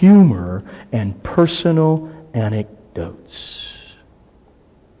with humor and personal anecdotes.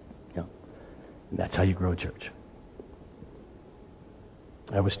 That's how you grow a church.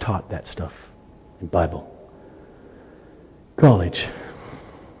 I was taught that stuff in Bible college.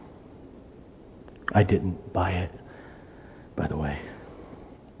 I didn't buy it, by the way.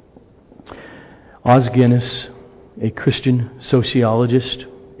 Os Guinness, a Christian sociologist,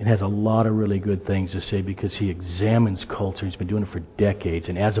 and has a lot of really good things to say because he examines culture. He's been doing it for decades.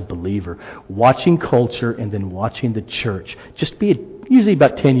 And as a believer, watching culture and then watching the church, just be usually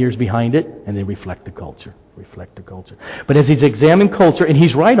about 10 years behind it, and then reflect the culture. But as he's examined culture, and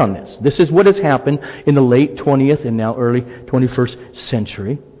he's right on this. This is what has happened in the late 20th and now early 21st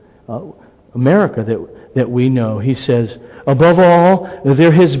century. America that we know. He says, above all,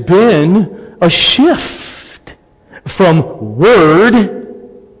 there has been a shift from word.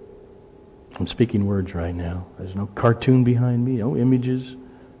 I'm speaking words right now. There's no cartoon behind me, no images,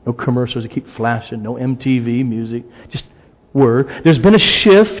 no commercials that keep flashing, no MTV music, just word. There's been a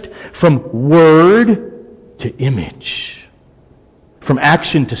shift from word to image, from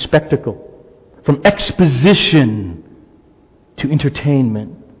action to spectacle, from exposition to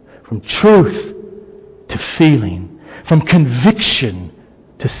entertainment, from truth to feeling, from conviction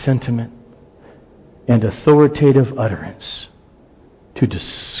to sentiment, and authoritative utterance to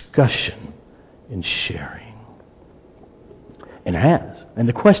discussion and sharing. And it has. And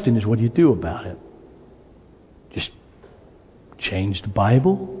the question is, what do you do about it? Just change the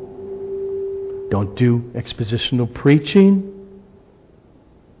Bible? Don't do expositional preaching?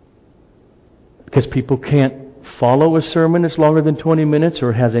 Because people can't follow a sermon that's longer than 20 minutes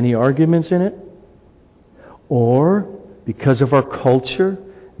or has any arguments in it? Or because of our culture,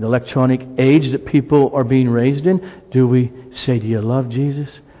 the electronic age that people are being raised in, do we say, do you love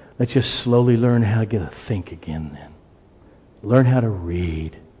Jesus? Let's just slowly learn how to get to think again then. Learn how to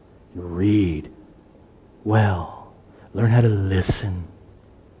read. Read well. Learn how to listen.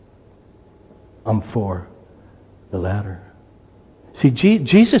 I'm for the latter. See,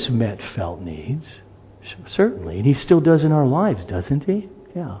 Jesus met felt needs, certainly, and He still does in our lives, doesn't He?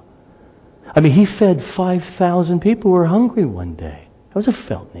 Yeah. I mean, He fed 5,000 people who were hungry one day. That was a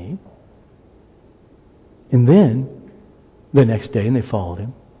felt need. And then, the next day, and they followed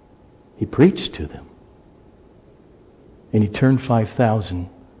Him, He preached to them. And He turned 5,000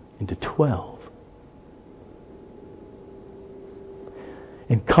 into 12.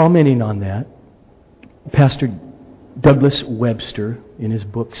 And commenting on that, Pastor Douglas Webster, in his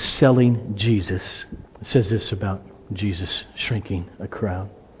book, Selling Jesus, says this about Jesus shrinking a crowd.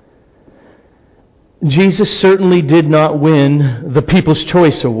 Jesus certainly did not win the People's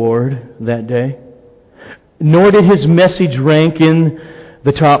Choice Award that day, nor did His message rank in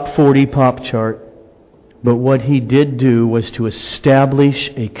the top 40 pop chart. But what He did do was to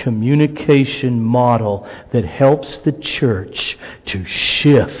establish a communication model that helps the church to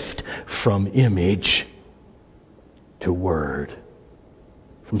shift from image to word,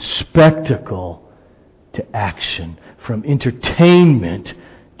 from spectacle to action, from entertainment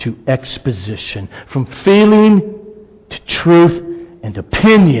to exposition, from feeling to truth and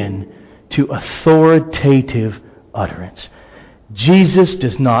opinion to authoritative utterance. Jesus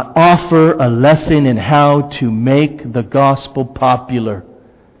does not offer a lesson in how to make the gospel popular,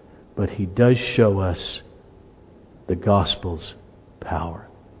 but He does show us the gospel's power.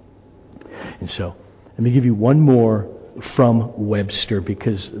 And so, let me give you one more from Webster,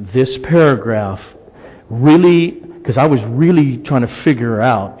 because this paragraph really, because I was really trying to figure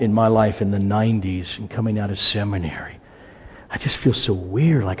out in my life in the 90s and coming out of seminary, I just feel so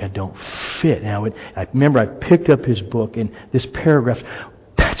weird, like I don't fit. Now, I remember I picked up his book, and this paragraph,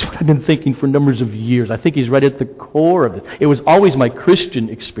 that's what I've been thinking for numbers of years. I think he's right at the core of it. It was always my Christian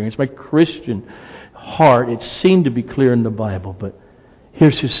experience, my Christian heart. It seemed to be clear in the Bible, but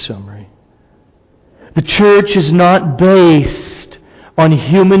here's his summary. The church is not based on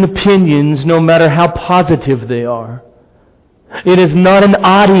human opinions, no matter how positive they are. It is not an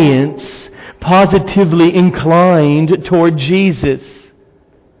audience positively inclined toward Jesus,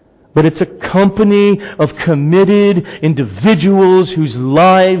 but it's a company of committed individuals whose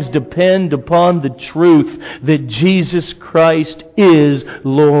lives depend upon the truth that Jesus Christ is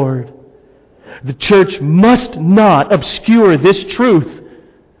Lord. The church must not obscure this truth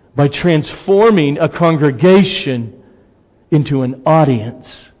by transforming a congregation into an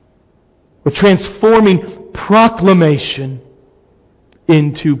audience, or transforming proclamation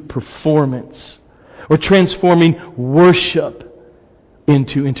into performance, or transforming worship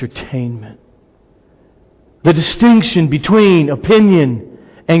into entertainment. The distinction between opinion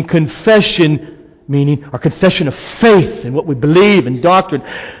and confession, meaning our confession of faith and what we believe in doctrine,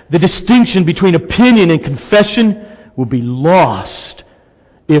 the distinction between opinion and confession will be lost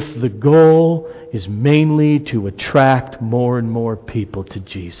if the goal is mainly to attract more and more people to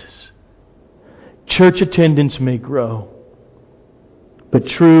Jesus. Church attendance may grow, but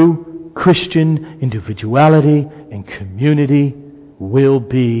true Christian individuality and community will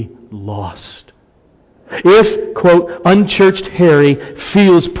be lost. If, quote, unchurched Harry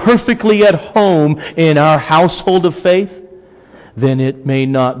feels perfectly at home in our household of faith, then it may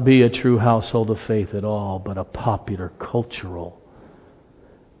not be a true household of faith at all, but a popular cultural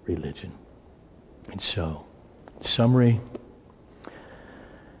religion. And so, in summary,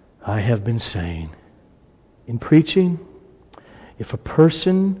 I have been saying, in preaching, if a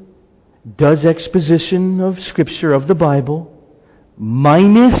person does exposition of Scripture, of the Bible,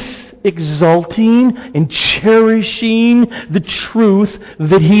 minus exalting and cherishing the truth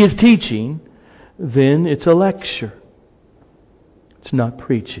that he is teaching, then it's a lecture. It's not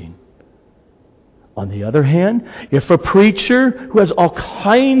preaching. On the other hand, if a preacher who has all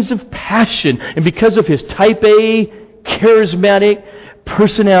kinds of passion, and because of his type A charismatic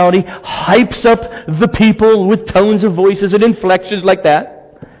personality, hypes up the people with tones of voices and inflections like that,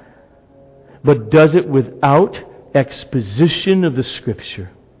 but does it without exposition of the Scripture,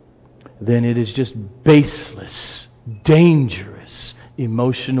 then it is just baseless, dangerous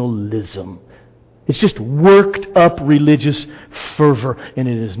emotionalism. It's just worked up religious fervor, and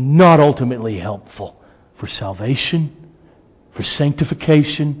it is not ultimately helpful for salvation, for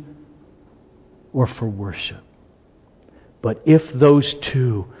sanctification, or for worship. But if those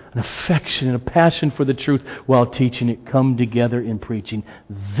two, an affection and a passion for the truth while teaching it, come together in preaching,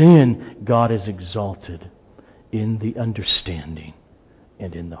 then God is exalted in the understanding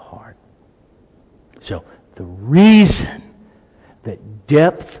and in the heart. So, the reason that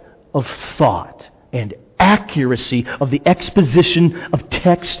depth of thought and accuracy of the exposition of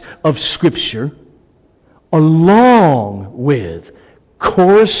text of Scripture, along with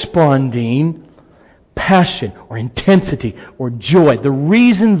corresponding passion or intensity or joy, the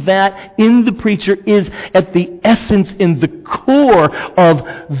reason that in the preacher is at the essence, in the core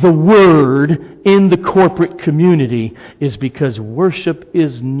of the Word in the corporate community, is because worship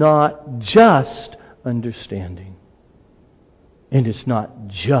is not just understanding. And it's not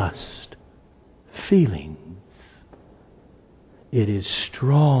just feelings. It is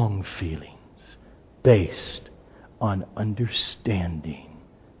strong feelings based on understanding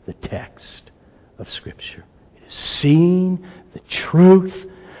the text of Scripture. It is seeing the truth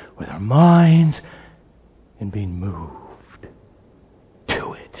with our minds and being moved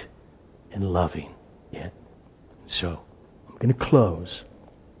to it and loving it. So, I'm going to close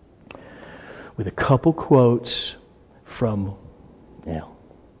with a couple quotes from,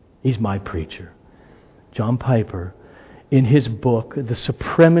 he's my preacher, John Piper, in his book, The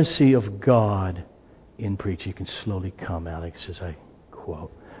Supremacy of God in Preaching. You can slowly come, Alex, as I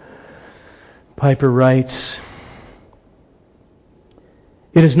quote. Piper writes,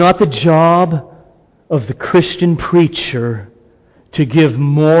 "It is not the job of the Christian preacher to give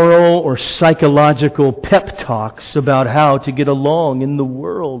moral or psychological pep talks about how to get along in the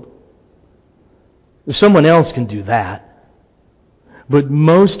world. Someone else can do that. But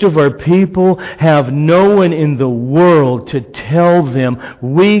most of our people have no one in the world to tell them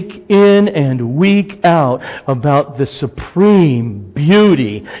week in and week out about the supreme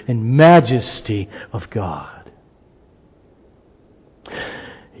beauty and majesty of God."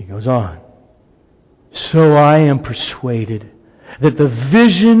 He goes on, "So I am persuaded that the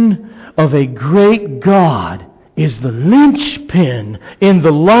vision of a great God is the linchpin in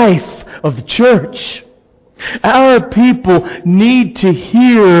the life of the church. Our people need to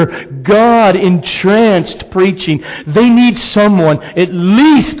hear God entranced preaching. They need someone at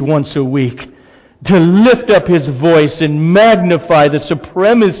least once a week to lift up His voice and magnify the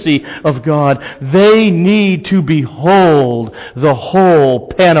supremacy of God. They need to behold the whole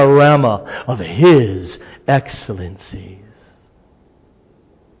panorama of His excellencies."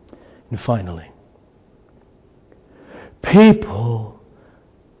 And finally, people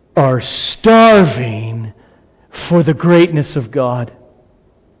are starving for the greatness of God,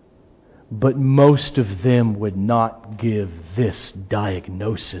 but most of them would not give this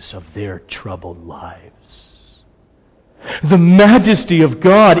diagnosis of their troubled lives. The majesty of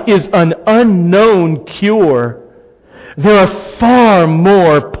God is an unknown cure. There are far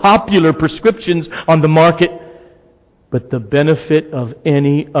more popular prescriptions on the market, but the benefit of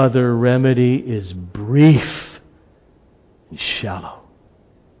any other remedy is brief and shallow.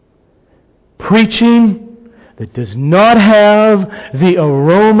 Preaching that does not have the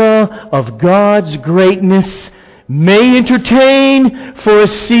aroma of God's greatness may entertain for a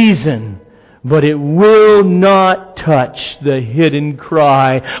season, but it will not touch the hidden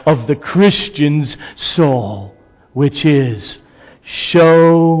cry of the Christian's soul, which is,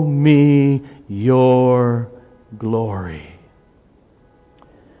 "Show me your glory."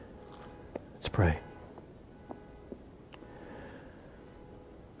 Let's pray.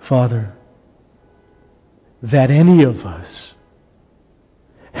 Father, that any of us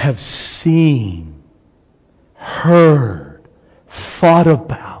have seen, heard, thought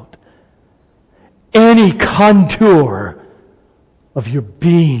about any contour of your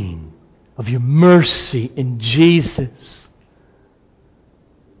being, of your mercy in Jesus,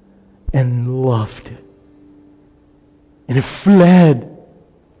 and loved it, and have fled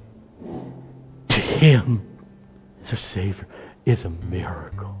to Him as our Savior is a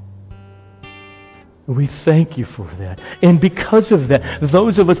miracle. We thank You for that. And because of that,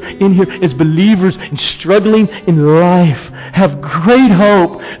 those of us in here as believers and struggling in life have great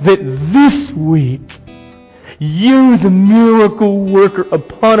hope that this week, You, the miracle worker,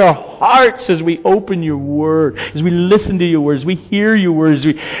 upon our hearts as we open Your Word, as we listen to Your Word, as we hear Your Word,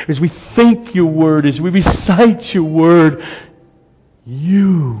 as we think Your Word, as we recite Your Word,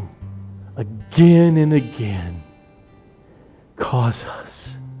 You, again and again, cause us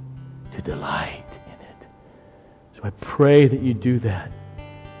to delight in it. So I pray that You do that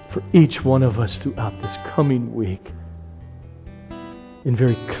for each one of us throughout this coming week in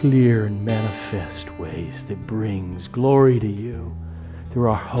very clear and manifest ways that brings glory to You through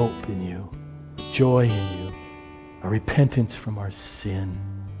our hope in You, joy in You, our repentance from our sin,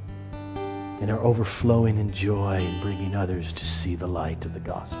 and our overflowing in joy in bringing others to see the light of the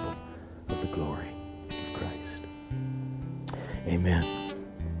gospel of the glory of Christ. Amen.